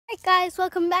Hey guys,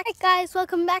 welcome back.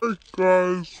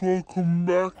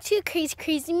 To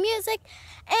Crazy Music.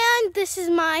 And this is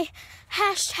my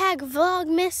hashtag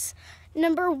Vlogmas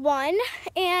 #1.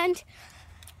 And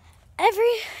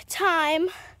every time,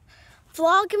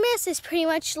 Vlogmas is pretty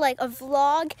much like a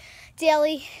vlog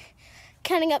daily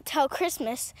counting up till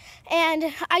Christmas.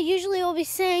 And I usually will be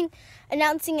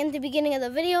announcing in the beginning of the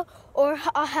video, or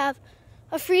I'll have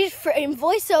a freeze frame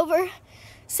voiceover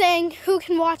saying who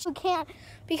can watch, who can't,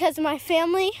 because my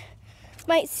family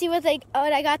might see what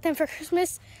I got them for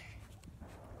Christmas,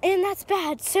 and that's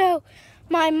bad. So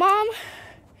my mom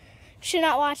should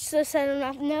not watch, so I do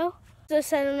not know.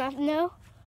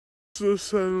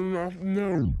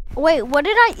 Wait, what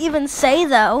did I even say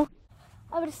though?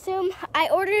 I would assume I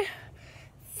ordered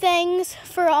things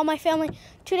for all my family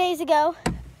 2 days ago.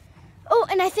 Oh,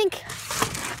 and I think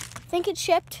it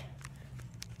shipped.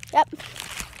 Yep.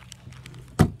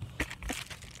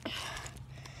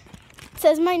 It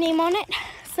says my name on it.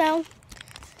 So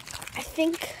I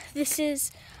think this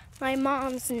is my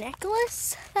mom's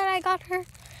necklace that I got her.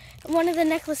 One of the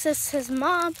necklaces says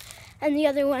mom, and the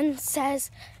other one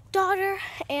says daughter.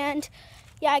 And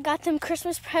yeah, I got them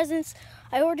Christmas presents.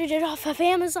 I ordered it off of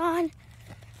Amazon.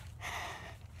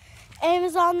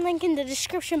 Amazon link in the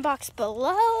description box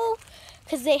below,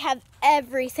 because they have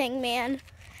everything, man.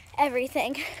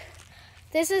 Everything.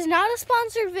 This is not a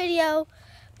sponsored video,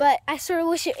 but I sort of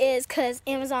wish it is, because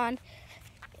Amazon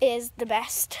is the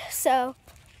best. So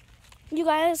you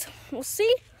guys will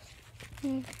see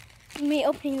me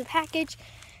opening the package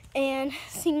and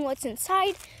seeing what's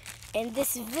inside in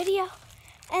this video.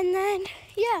 And then,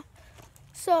 yeah.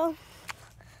 So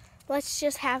let's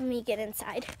just have me get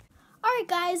inside. Alright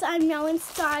guys, I'm now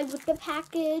inside with the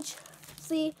package.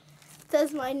 See, it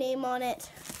says my name on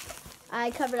it. I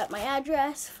covered up my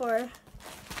address for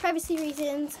privacy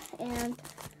reasons, and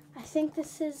I think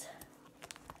this is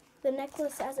the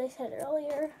necklace, as I said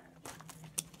earlier,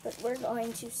 but we're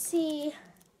going to see,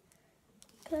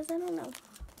 because I don't know.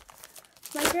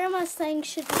 My grandma's thing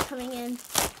should be coming in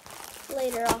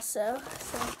later also,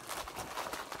 so.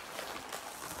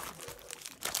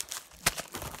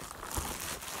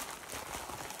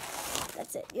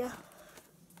 That's it, yeah.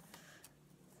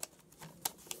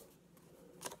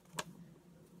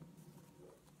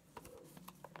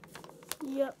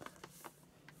 Yep.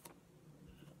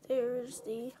 There's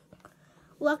the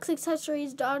Lux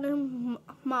Accessories Daughter,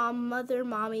 Mom, Mother,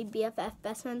 Mommy, BFF,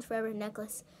 Best Friends Forever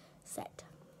necklace set.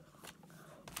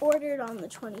 Ordered on the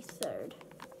 23rd.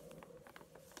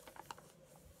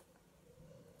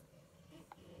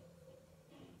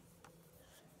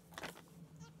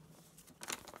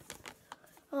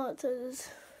 Oh, it says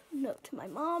note to my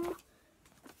mom.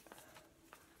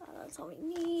 That's all we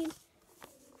need.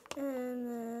 And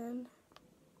then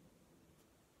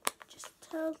just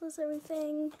tells us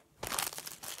everything.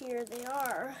 Here they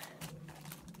are.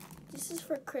 This is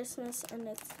for Christmas, and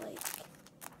it's like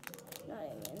not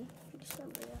even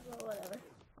December yet, but whatever.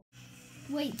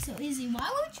 Wait, so Izzy, why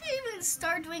would you even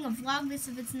start doing a Vlogmas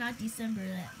if it's not December?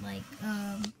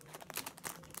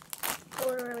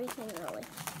 Order everything early.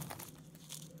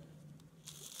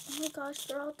 Oh my gosh,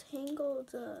 they're all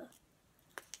tangled.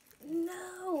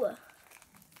 No!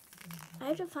 I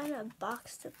have to find a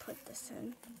box to put this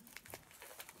in.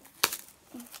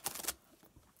 Oh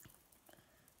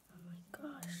my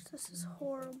gosh, this is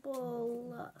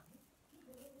horrible.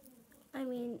 I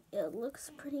mean, it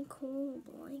looks pretty cool,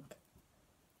 blank.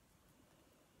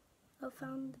 I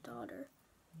found the daughter.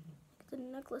 The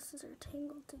necklaces are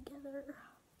tangled together.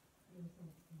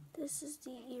 This is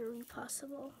the eerie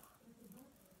possible.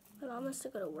 My mom has to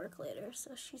go to work later,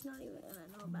 so she's not even gonna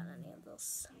know about any of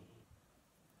this.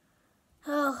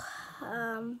 Oh,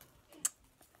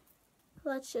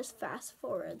 let's just fast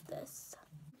forward this.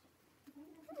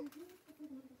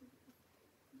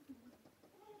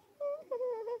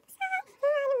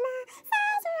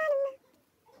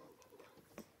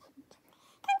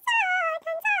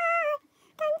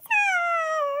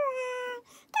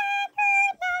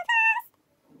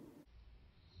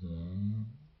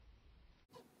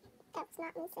 That's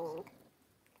not me singing.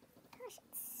 Gosh,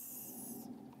 oh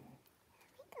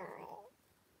my god.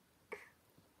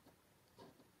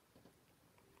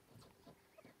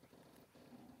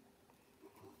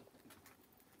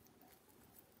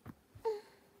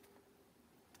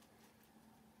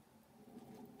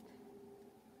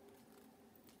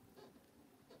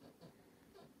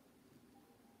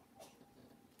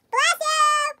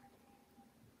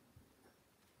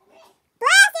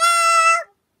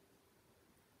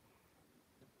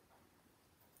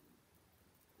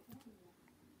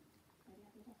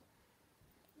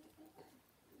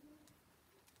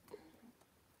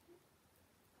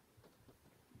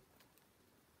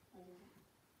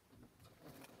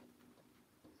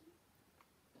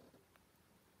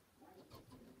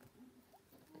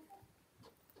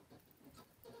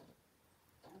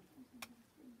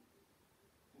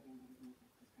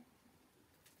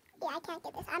 I can't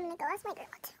get this. I'm gonna go ask my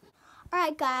grandma too.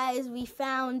 Alright guys, we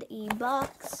found a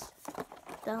box.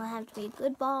 Doesn't have to be a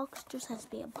good box, just has to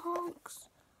be a box.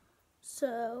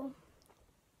 So,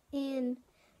 in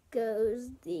goes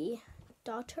the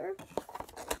daughter.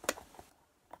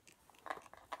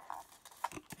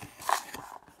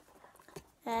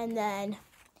 And then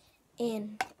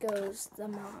in goes the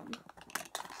mom.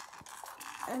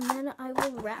 And then I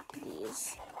will wrap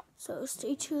these. So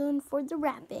stay tuned for the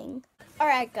wrapping.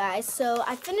 Alright guys, so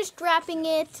I finished wrapping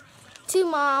it to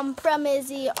mom from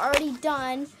Izzy, already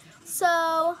done.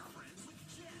 So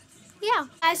yeah,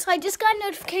 guys, so I just got a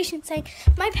notification saying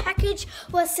my package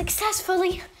was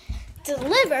successfully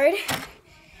delivered.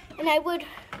 And I would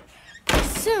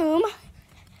assume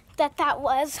that that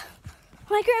was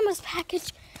my grandma's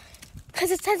package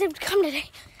because it says it would come today.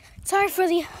 Sorry for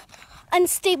the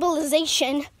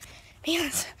unstabilization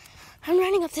because I'm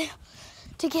running up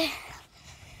to get,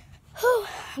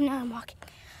 now I'm walking.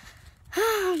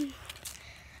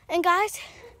 And guys,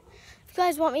 if you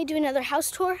guys want me to do another house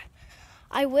tour,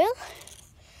 I will,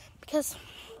 because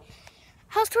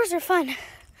house tours are fun,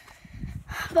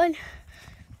 but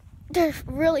they're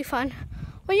really fun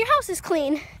when your house is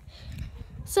clean.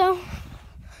 So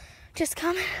just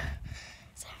come.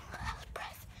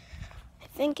 I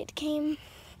think it came.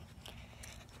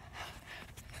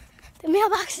 The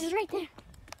mailbox is right there.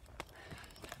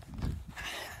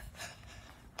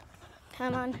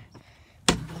 Come on.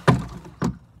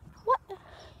 What?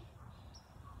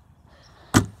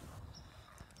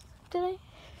 Did I?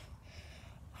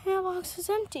 Mailbox is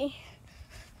empty.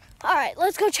 All right,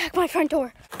 let's go check my front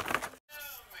door.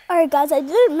 All right, guys, I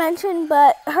didn't mention,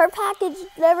 but her package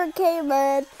never came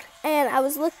in, and I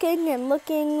was looking and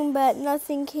looking, but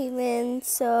nothing came in,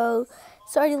 so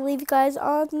sorry to leave you guys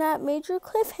on that major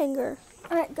cliffhanger.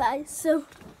 All right, guys, so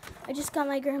I just got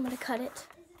my grandma to cut it.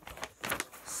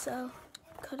 So,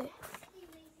 cut it.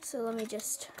 So let me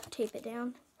just tape it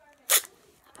down.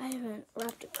 I haven't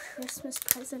wrapped a Christmas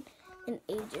present in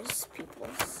ages,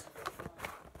 peoples.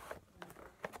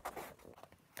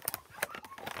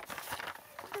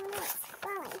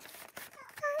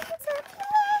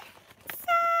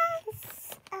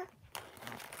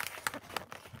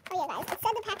 Oh yeah, guys, it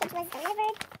said the package was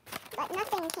delivered, but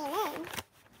nothing came in.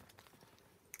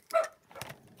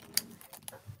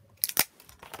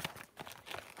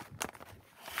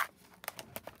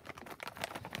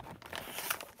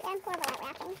 Yeah, I'm horrible at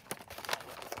wrapping.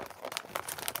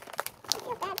 I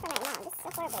feel bad for my mom. This is a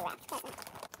horrible wrapped present.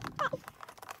 But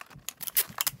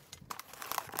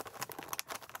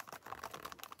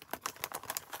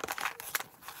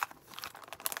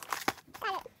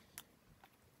got it.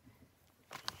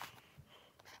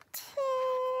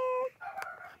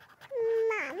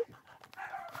 Mom.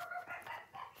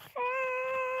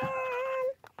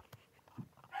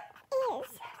 From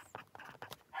Izzy.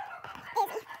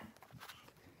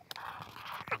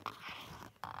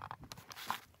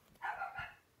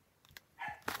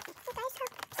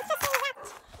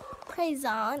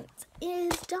 Present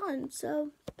is done,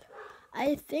 so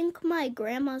I think my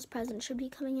grandma's present should be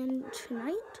coming in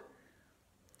tonight.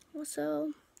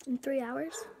 Also, in 3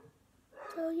 hours.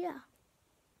 So yeah.